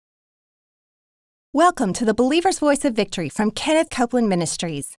Welcome to the Believer's Voice of Victory from Kenneth Copeland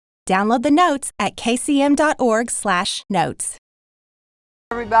Ministries. Download the notes at kcm.org/notes.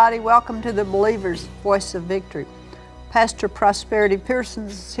 Everybody, welcome to the Believer's Voice of Victory. Pastor Prosperity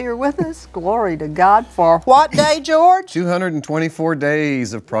Pearsons is here with us. Glory to God for what day, George? 224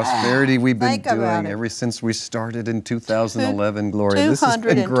 days of prosperity we've been doing ever since we started in 2011, Gloria. This has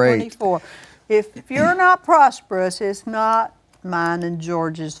been great. If you're not prosperous, it's not mine and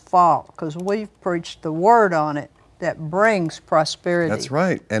George's fault, because we've preached the word on it that brings prosperity. That's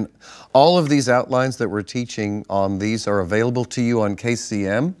right. And all of these outlines that we're teaching on these are available to you on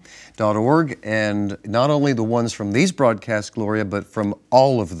kcm.org, and not only the ones from these broadcasts, Gloria, but from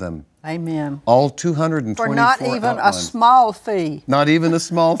all of them. Amen. All 224 For not even outlines. a small fee. Not even a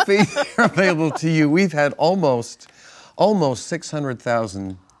small fee are available to you. We've had almost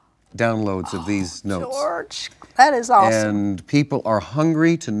 600,000 downloads of these notes. George, that is awesome. And people are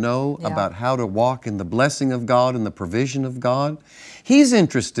hungry to know about how to walk in the blessing of God and the provision of God. He's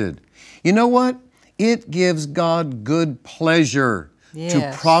interested. You know what? It gives God good pleasure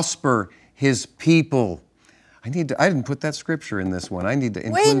to prosper His people. I didn't put that scripture in this one. I need to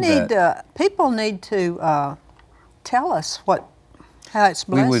include that. People need to tell us how it's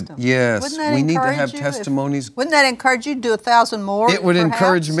blessed them. Yes, we need to have testimonies. Wouldn't that encourage you to do 1,000 more? It would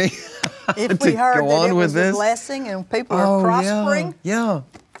encourage me if we heard that it was a blessing and people are prospering. Yeah.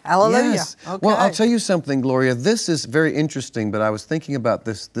 Hallelujah. Yes. Okay. Well, I'll tell you something, Gloria. This is very interesting, but I was thinking about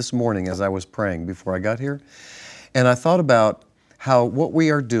this morning as I was praying before I got here. And I thought about how what we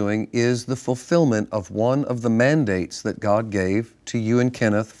are doing is the fulfillment of one of the mandates that God gave to you and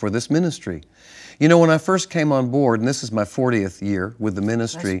Kenneth for this ministry. You know, when I first came on board, and this is my 40th year with the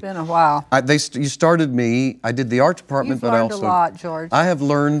ministry. It's been a while. You started me. I did the art department, but I also... You've learned a lot, George. I have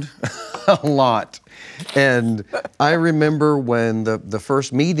learned a lot. And I remember when the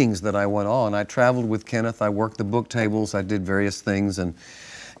first meetings that I went on, I traveled with Kenneth. I worked the book tables. I did various things. And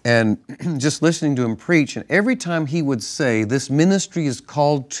just listening to him preach, and every time he would say, this ministry is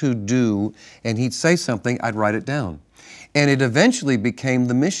called to do, and he'd say something, I'd write it down. And it eventually became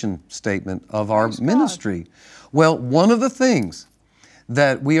the mission statement of our ministry. Well, one of the things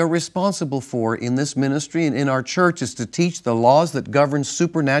that we are responsible for in this ministry and in our church is to teach the laws that govern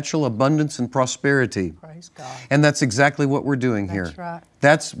supernatural abundance and prosperity. Praise God. And that's exactly what we're doing here.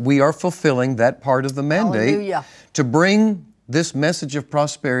 That's right. We are fulfilling that part of the mandate to bring this message of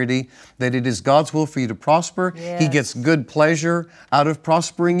prosperity, that it is God's will for you to prosper. He gets good pleasure out of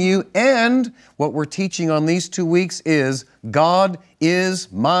prospering you. And what we're teaching on these 2 weeks is God is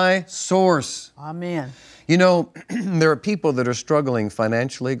my source. Amen. You know, there are people that are struggling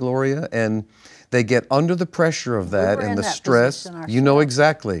financially, Gloria, and they get under the pressure of that and the stress. You know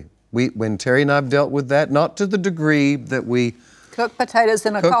exactly. When Terry and I have dealt with that, not to the degree that we cook potatoes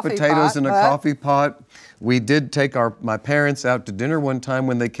in a coffee pot. We did take my parents out to dinner one time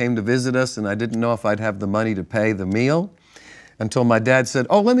when they came to visit us, and I didn't know if I'd have the money to pay the meal until my dad said,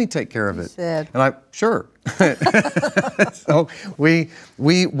 "Oh, let me take care of it." And sure. So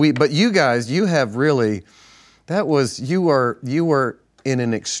but you guys, you have really, you were in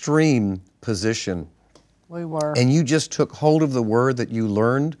an extreme position. We were. And you just took hold of the word that you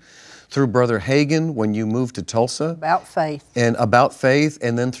learned through Brother Hagin when you moved to Tulsa. About faith. And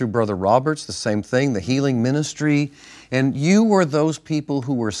then through Brother Roberts, the same thing, the healing ministry. And you were those people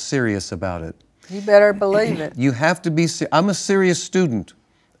who were serious about it. You better believe it. You have to be I'm a serious student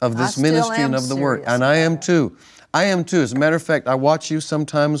of this ministry and of the Word. And I am too. I am too. As a matter of fact, I watch you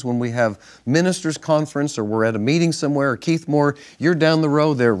sometimes when we have ministers' conference or we're at a meeting somewhere, or Keith Moore, you're down the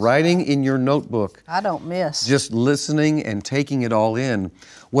road there writing in your notebook. I don't miss. Just listening and taking it all in.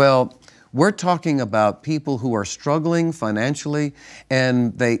 Well, we're talking about people who are struggling financially,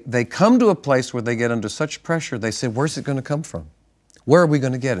 and they come to a place where they get under such pressure, they say, where's it going to come from? Where are we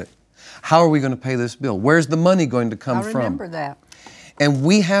going to get it? How are we going to pay this bill? Where's the money going to come from? I remember that. And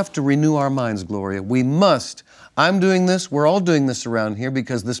we have to renew our minds, Gloria. We must. I'm doing this, we're all doing this around here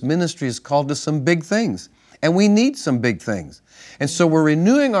because this ministry is called to some big things. And we need some big things. And so we're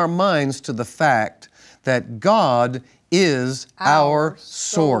renewing our minds to the fact that God is our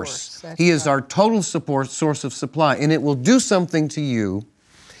source. He is our total source of supply. And it will do something to you.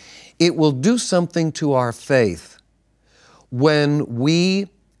 It will do something to our faith when we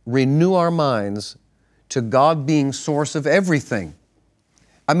renew our minds to God being source of everything.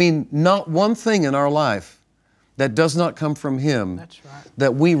 I mean, not one thing in our life that does not come from Him. That's right.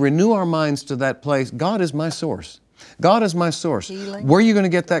 That we renew our minds to that place. God is my source. God is my source. Healing, where are you going to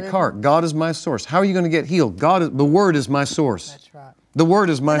get that car? God is my source. How are you going to get healed? The Word is my source. That's right. The Word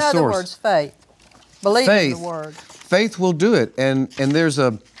is my source. In other words, faith. Believe in the Word. Faith will do it. And there's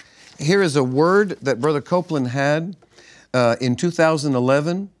a Here is a word that Brother Copeland had in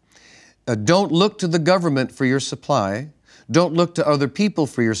 2011. Don't look to the government for your supply. Don't look to other people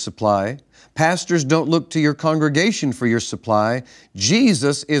for your supply. Pastors, don't look to your congregation for your supply.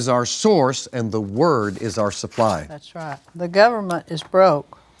 Jesus is our source and the Word is our supply. That's right. The government is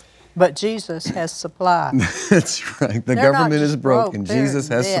broke, but Jesus has supplied. That's right. The government is broke and Jesus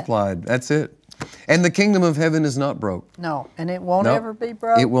has supplied. That's it. And the kingdom of heaven is not broke. No, and it won't ever be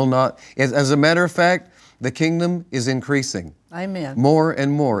broke. It will not. As a matter of fact, the kingdom is increasing. Amen. More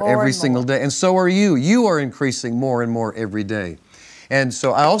and more every single day. And so are you. You are increasing more and more every day. And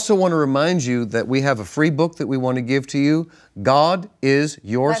so I also want to remind you that we have a free book that we want to give to you. God is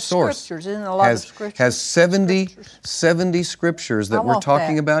your source. Scriptures, isn't it? A lot of scriptures. Has 70 scriptures that we're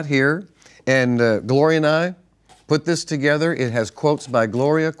talking about here. And Gloria and I put this together. It has quotes by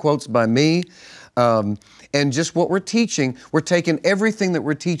Gloria, quotes by me. And just what we're teaching, we're taking everything that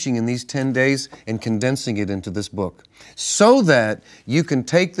we're teaching in these 10 days and condensing it into this book so that you can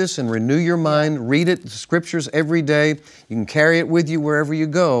take this and renew your mind, read it, the scriptures every day. You can carry it with you wherever you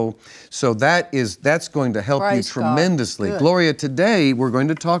go. So that's going to help you tremendously. Gloria, today we're going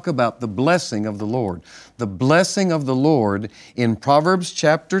to talk about the blessing of the Lord. The blessing of the Lord in Proverbs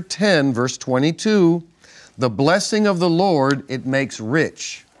chapter 10, verse 22. The blessing of the Lord, it makes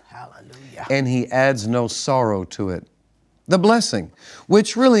rich. And He adds no sorrow to it. The blessing,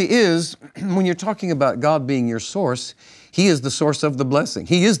 which really is, when you're talking about God being your source, He is the source of the blessing.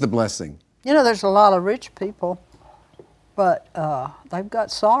 He is the blessing. You know, there's a lot of rich people, but they've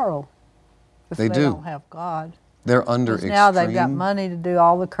got sorrow if they don't have God. They're under extreme. Now they've got money to do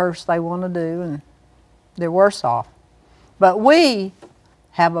all the curse they want to do, and they're worse off. But we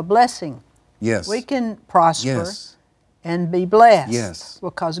have a blessing. Yes. We can prosper. Yes. And be blessed. Yes.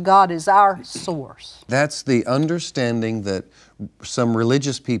 Because God is our source. That's the understanding that some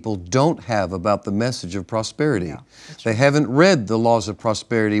religious people don't have about the message of prosperity. Yeah, they haven't read the laws of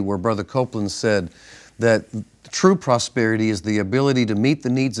prosperity where Brother Copeland said that true prosperity is the ability to meet the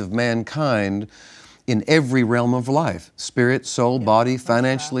needs of mankind in every realm of life. Spirit, soul, body,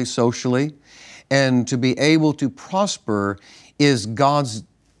 financially, socially. And to be able to prosper is God's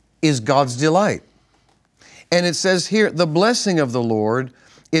delight. And it says here, the blessing of the Lord,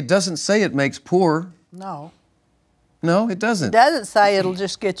 it doesn't say it makes poor. No. No, it doesn't. It doesn't say it'll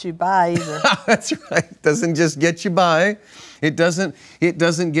just get you by either. That's right. It doesn't just get you by. It doesn't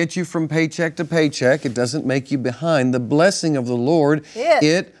get you from paycheck to paycheck. It doesn't make you behind. The blessing of the Lord,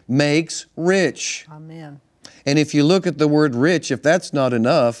 it makes rich. Amen. And if you look at the word rich, if that's not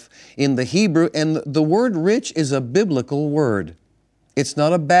enough, in the Hebrew, and the word rich is a biblical word. It's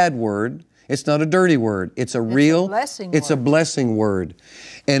not a bad word. It's not a dirty word. It's a blessing word.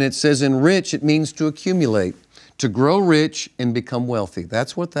 And it says in rich, it means to accumulate, to grow rich and become wealthy.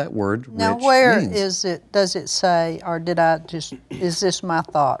 That's what that word rich means. Now where is it, does it say, or is this my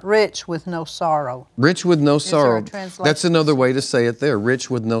thought? Rich with no sorrow. Rich with no sorrow. Is there a translation? That's another way to say it there, rich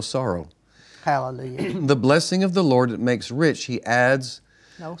with no sorrow. Hallelujah. The blessing of the Lord, it makes rich. He adds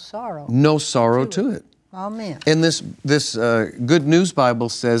no sorrow to it. Amen. And this Good News Bible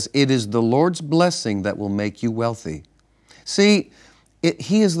says, it is the Lord's blessing that will make you wealthy. See,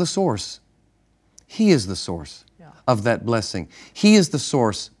 He is the source. He is the source of that blessing. He is the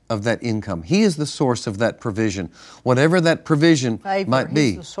source of that income. He is the source of that provision. Whatever that provision might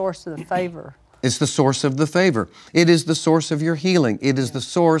be. He's the source of the favor. It's the source of the favor. It is the source of your healing. It is the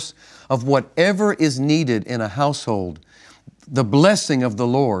source of whatever is needed in a household. The blessing of the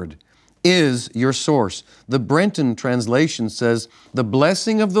Lord is your source. The Brenton translation says, the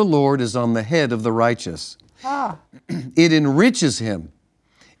blessing of the Lord is on the head of the righteous. It enriches him,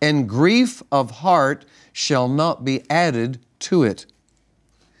 and grief of heart shall not be added to it.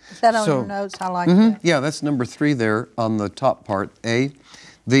 Is that on your notes? I like that. Yeah, that's number 3 there on the top part, A.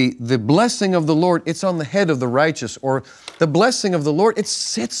 The blessing of the Lord, it's on the head of the righteous, or the blessing of the Lord, it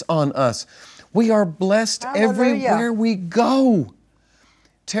sits on us. We are blessed everywhere we go.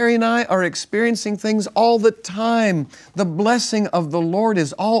 Terry and I are experiencing things all the time. The blessing of the Lord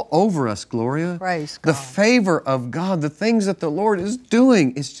is all over us, Gloria. Praise God. The favor of God, the things that the Lord is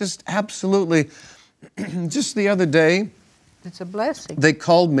doing, it's just absolutely, just the other day, it's a blessing. They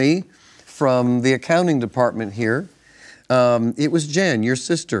called me from the accounting department here. It was Jan, your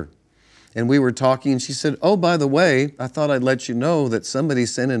sister. And we were talking, and she said, oh, by the way, I thought I'd let you know that somebody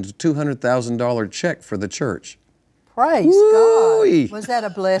sent in a $200,000 check for the church. Praise God. Was that a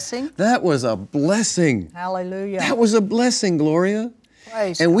blessing? That was a blessing. Hallelujah. That was a blessing, Gloria.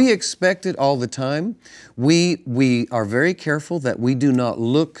 Praise and God. We expect it all the time. We are very careful that we do not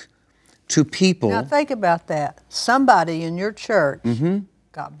look to people. Now think about that. Somebody in your church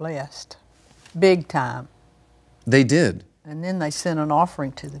got blessed, big time. They did. And then they sent an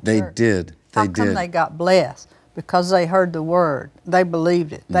offering to the They church. did. How come they got blessed? Because they heard the word. They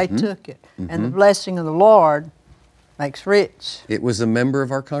believed it. They took it. And the blessing of the Lord makes rich. It was a member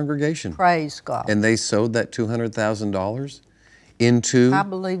of our congregation. Praise God. And they sowed that $200,000 into... I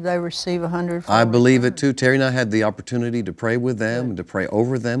believe they receive 100. I believe it too. Terry and I had the opportunity to pray with them, and to pray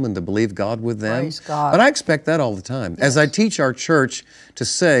over them, and to believe God with them. Praise God. But I expect that all the time. Yes. As I teach our church to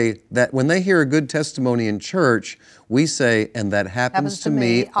say that when they hear a good testimony in church, we say, and that happens to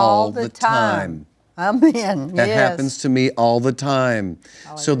me all the time. Amen. That yes. happens to me all the time.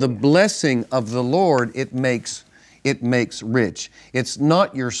 Hallelujah. So the blessing of the Lord, it makes rich. It's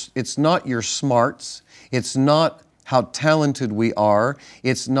not your smarts. It's not how talented we are.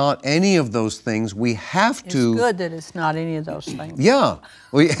 It's not any of those things. We have to... It's good that it's not any of those things. Yeah,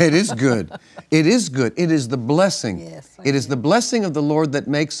 it is good. It is good. It is the blessing. Yes, it is the blessing of the Lord that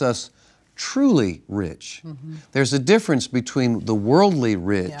makes us truly rich. There's a difference between the worldly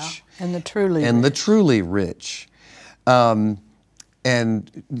rich and the truly and rich. the truly rich. Because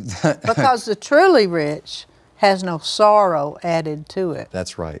the truly rich has no sorrow added to it.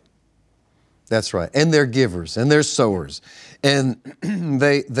 That's right. That's right. And they're givers and they're sowers. And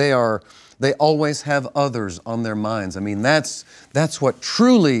they always have others on their minds. I mean, that's what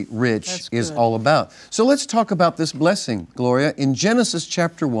truly rich is all about. So let's talk about this blessing, Gloria. In Genesis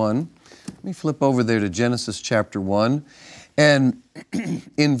chapter 1, let me flip over there to Genesis chapter 1, and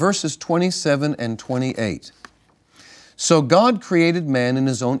in verses 27 and 28. So God created man in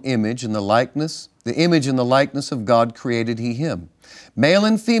His own image, in the image and the likeness of God created He him. Male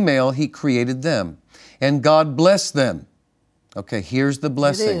and female He created them, and God blessed them. Okay, here's the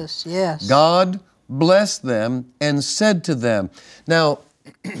blessing. It is, yes. God blessed them and said to them. Now,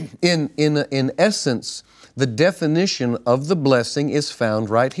 in essence, the definition of the blessing is found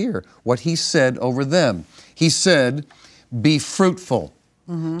right here. What He said over them. He said, be fruitful.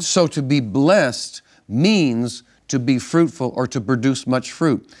 So to be blessed means to be fruitful or to produce much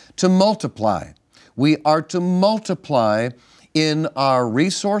fruit. To multiply. We are to multiply in our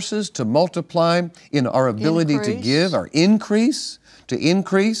resources, to multiply in our ability to give, our increase, to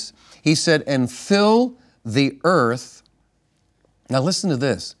increase. He said, and fill the earth, now listen to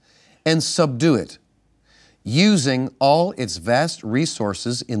this, and subdue it, using all its vast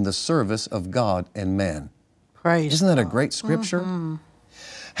resources in the service of God and man. Praise Isn't that a great scripture?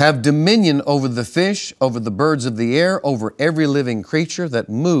 Have dominion over the fish, over the birds of the air, over every living creature that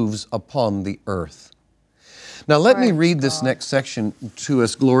moves upon the earth. Now let me read this next section to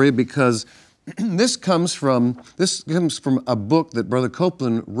us, Gloria, because this comes from a book that Brother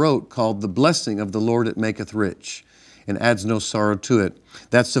Copeland wrote called The Blessing of the Lord It Maketh Rich and Adds No Sorrow to It.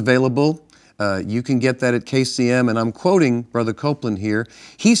 That's available. You can get that at KCM, and I'm quoting Brother Copeland here.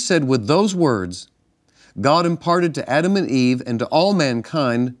 He said, with those words, God imparted to Adam and Eve and to all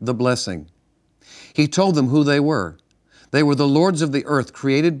mankind the blessing. He told them who they were. They were the lords of the earth,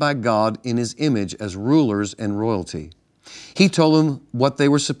 created by God in His image as rulers and royalty. He told them what they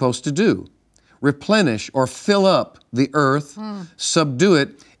were supposed to do. Replenish or fill up the earth, subdue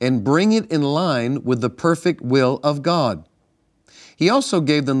it, and bring it in line with the perfect will of God. He also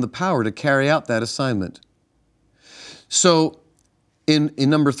gave them the power to carry out that assignment. So in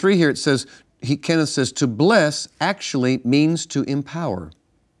number 3 here it says, Kenneth says, to bless actually means to empower.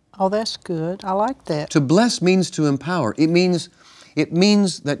 Oh, that's good. I like that. To bless means to empower. It means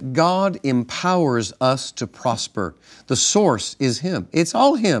that God empowers us to prosper. The source is Him. It's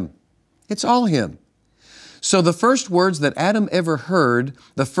all Him. It's all Him. So the first words that Adam ever heard,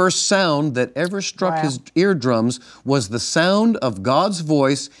 the first sound that ever struck his eardrums was the sound of God's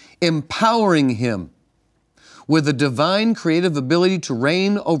voice empowering him with a divine creative ability to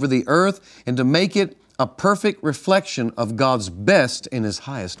reign over the earth and to make it a perfect reflection of God's best and His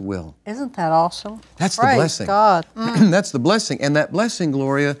highest will. Isn't that awesome? That's Praise the blessing. God. That's the blessing. And that blessing,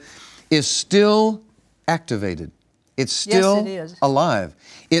 Gloria, is still activated. It's still alive.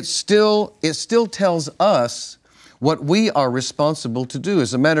 It still tells us what we are responsible to do.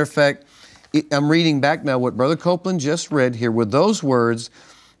 As a matter of fact, I'm reading back now what Brother Copeland just read here. With those words,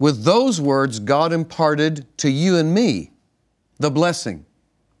 God imparted to you and me the blessing.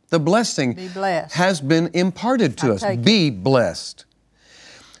 The blessing has been imparted to us. Be blessed.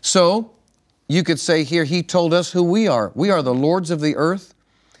 So, you could say here, He told us who we are. We are the lords of the earth,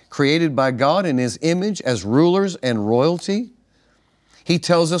 created by God in His image as rulers and royalty. He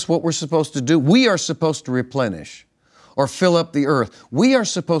tells us what we're supposed to do. We are supposed to replenish or fill up the earth. We are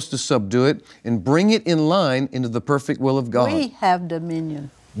supposed to subdue it and bring it in line into the perfect will of God. We have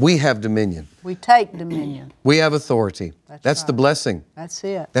dominion. We have dominion. We take dominion. We have authority. That's right. the blessing. That's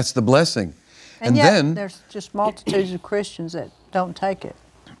it. That's the blessing. And yet, then there's just multitudes of Christians that don't take it.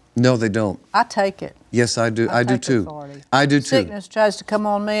 no, they don't. I take it. Yes, I do. I do take too. authority. I do too. Sickness tries to come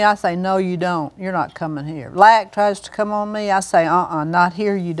on me, I say, no, you don't. You're not coming here. Lack tries to come on me, I say, not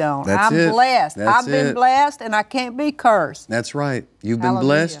here, you don't. That's I'm it. blessed. That's I've been it. blessed, and I can't be cursed. That's right. You've been Hallelujah.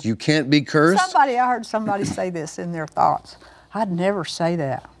 blessed. You can't be cursed. I heard somebody say this in their thoughts. I'd never say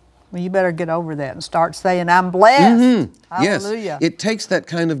that. Well, you better get over that and start saying, I'm blessed. Hallelujah. Yes, it takes that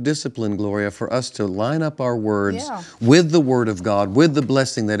kind of discipline, Gloria, for us to line up our words with the Word of God, with the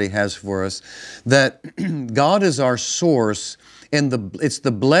blessing that He has for us, that God is our source, and it's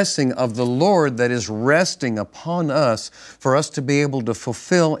the blessing of the Lord that is resting upon us for us to be able to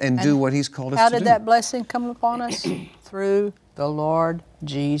fulfill and do what He's called us to do. How did that blessing come upon us? Through the Lord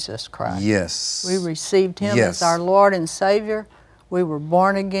Jesus Christ. Yes. We received Him Yes. as our Lord and Savior. We were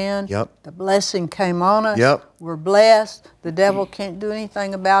born again. Yep. The blessing came on us. Yep. We're blessed. The devil can't do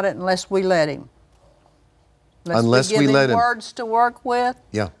anything about it unless we let him. Unless we give let him him. words to work with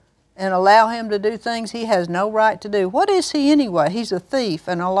Yeah. and allow him to do things he has no right to do. What is he anyway? He's a thief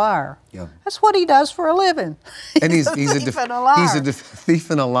and a liar. Yeah. That's what he does for a living. And he's a thief and a liar. He's a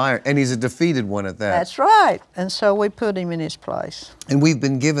thief and a liar, and he's a defeated one at that. That's right. And so we put him in his place. And we've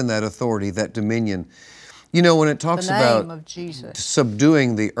been given that authority, that dominion. You know, when it talks The name about of Jesus.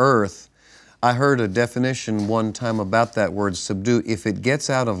 subduing the earth, I heard a definition one time about that word subdue. If it gets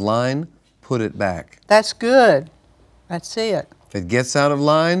out of line, put it back. That's good. That's it. If it gets out of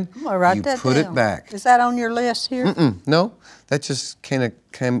line, I'm gonna write you that put down. it back. Is that on your list here? No, that just kind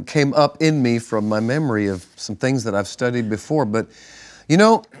of came up in me from my memory of some things that I've studied before. But, you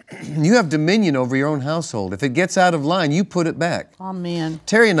know, you have dominion over your own household. If it gets out of line, you put it back. Amen.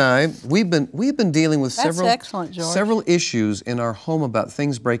 Terry and I, we've been dealing with That's excellent, George. several issues in our home about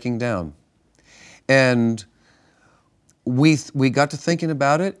things breaking down. And we got to thinking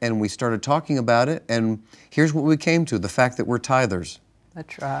about it, and we started talking about it, and here's what we came to, the fact that we're tithers.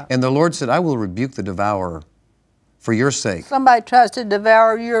 That's right. And the Lord said, I will rebuke the devourer for your sake. Somebody tries to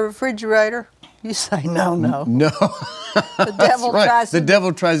devour your refrigerator, you say, no, no. No. The devil right. tries to The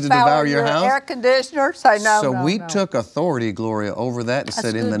devil tries to devour your house. air conditioner, say no, So no, we no. took authority, Gloria, over that and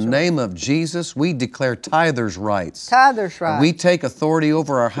said, in good, the George. name of Jesus, we declare tithers' rights. Tithers' rights. We take authority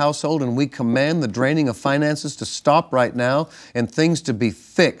over our household, and we command the draining of finances to stop right now and things to be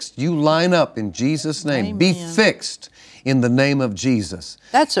fixed. You line up in Jesus' name. Be Amen. fixed in the name of Jesus.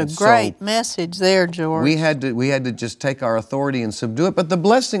 That's a And great so message there, George. we had to just take our authority and subdue it, but the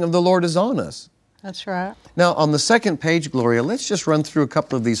blessing of the Lord is on us. That's right. Now, on the second page, Gloria, let's just run through a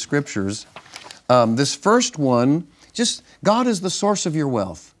couple of these scriptures. This first one, just God is the source of your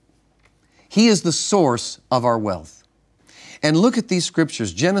wealth. He is the source of our wealth. And look at these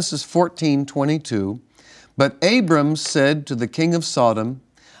scriptures, Genesis 14:22. But Abram said to the king of Sodom,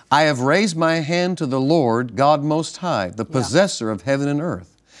 I have raised my hand to the Lord, God Most High, the possessor of heaven and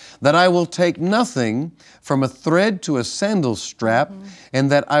earth, that I will take nothing from a thread to a sandal strap,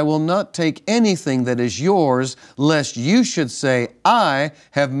 and that I will not take anything that is yours, lest you should say, I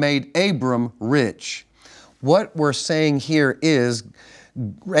have made Abram rich. What we're saying here is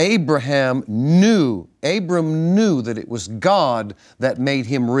Abram knew that it was God that made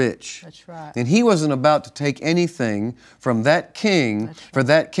him rich. That's right. And he wasn't about to take anything from that king for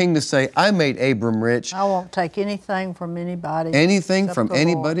that king to say, I made Abram rich. I won't take anything from anybody. Anything except from the Lord.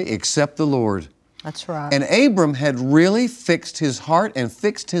 anybody except the Lord. That's right. And Abram had really fixed his heart and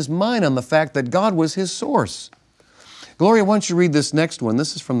fixed his mind on the fact that God was his source. Gloria, why don't you read this next one?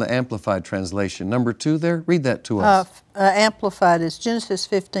 This is from the Amplified Translation. Number 2 there. Read that to us. Amplified is Genesis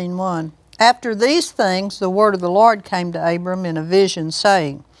 15:1. After these things, the word of the Lord came to Abram in a vision,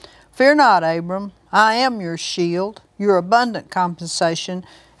 saying, Fear not, Abram, I am your shield, your abundant compensation,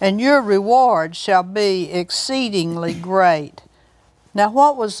 and your reward shall be exceedingly great. Now,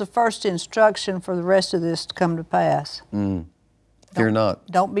 what was the first instruction for the rest of this to come to pass? Fear not.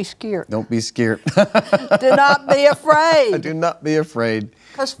 Don't be scared. Don't be scared. Do not be afraid. Do not be afraid.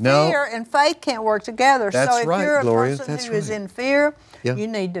 Because No. fear and faith can't work together. That's so if right, you're a Gloria, person that's who is right. in fear, Yeah. you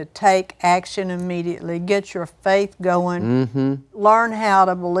need to take action immediately. Get your faith going. Learn how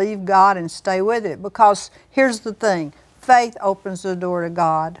to believe God and stay with it. Because here's the thing. Faith opens the door to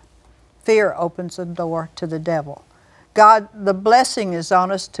God. Fear opens the door to the devil. God, the blessing is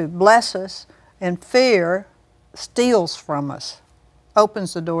on us to bless us, and fear steals from us.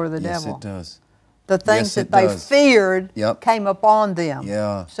 Opens the door to the Yes, devil. it does. The things Yes, it that they does. feared Yep. came upon them.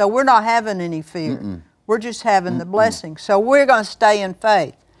 Yeah. So we're not having any fear. We're just having the blessing. So we're going to stay in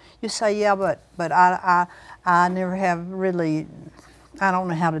faith. You say, yeah, but I never have really, I don't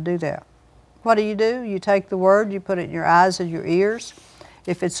know how to do that. What do? You take the word, you put it in your eyes and your ears.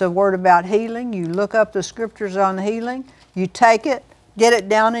 If it's a word about healing, you look up the scriptures on healing. You take it, get it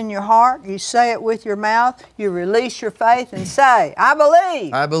down in your heart. You say it with your mouth. You release your faith and say, I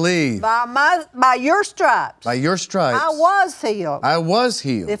believe. I believe. By your stripes. By your stripes. I was healed. I was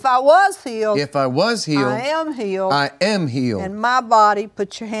healed. If I was healed. If I was healed. I am healed. I am healed. And my body,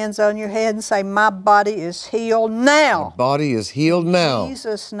 put your hands on your head and say, my body is healed now. My body is healed now. In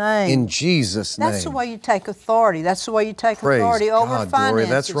Jesus' name. In Jesus' name. That's the way you take authority. That's the way you take Praise authority over God, finances. Gloria.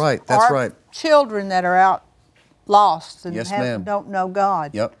 That's right. That's or right. Children that are out lost and Yes, ma'am. don't know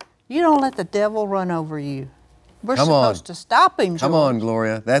God. Yep. You don't let the devil run over you. We're Come on. supposed to stop him, George. Come on,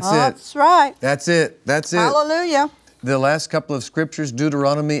 Gloria. That's it. That's right. That's it. That's it. Hallelujah. The last couple of scriptures,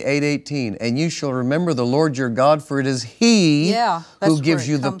 Deuteronomy 8:18. And you shall remember the Lord your God, for it is He who gives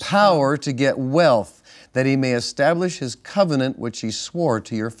you the power to get wealth, that He may establish His covenant, which He swore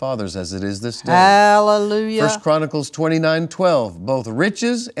to your fathers, as it is this day. Hallelujah. 1 Chronicles 29:12. Both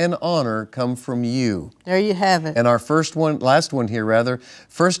riches and honor come from you. There you have it. And our last one here,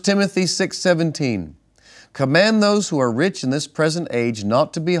 1 Timothy 6:17. Command those who are rich in this present age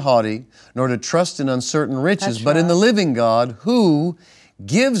not to be haughty, nor to trust in uncertain riches, but in the living God, who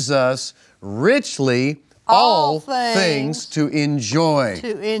gives us richly all things to enjoy.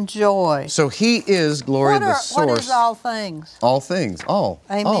 To enjoy. So He is, Gloria, the source. What is all things? All things. All.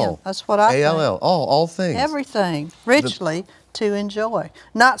 Amen. All. That's what I think. A-L-L. All things. Everything. Richly to enjoy.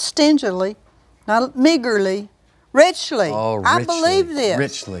 Not stingily, not meagerly, richly. Oh, richly. I believe this.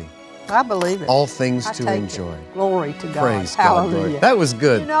 Richly. I believe it. All things I to take enjoy. It. Glory to God. Praise Hallelujah. God, Gloria. That was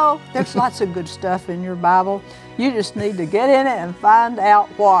good. You know, there's lots of good stuff in your Bible. You just need to get in it and find out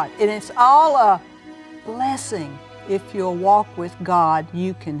what. And it's all a blessing. If you'll walk with God,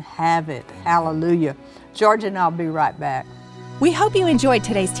 you can have it. Hallelujah. George and I'll be right back. We hope you enjoyed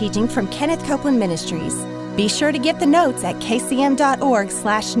today's teaching from Kenneth Copeland Ministries. Be sure to get the notes at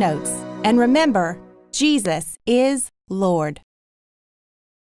kcm.org/notes. And remember, Jesus is Lord.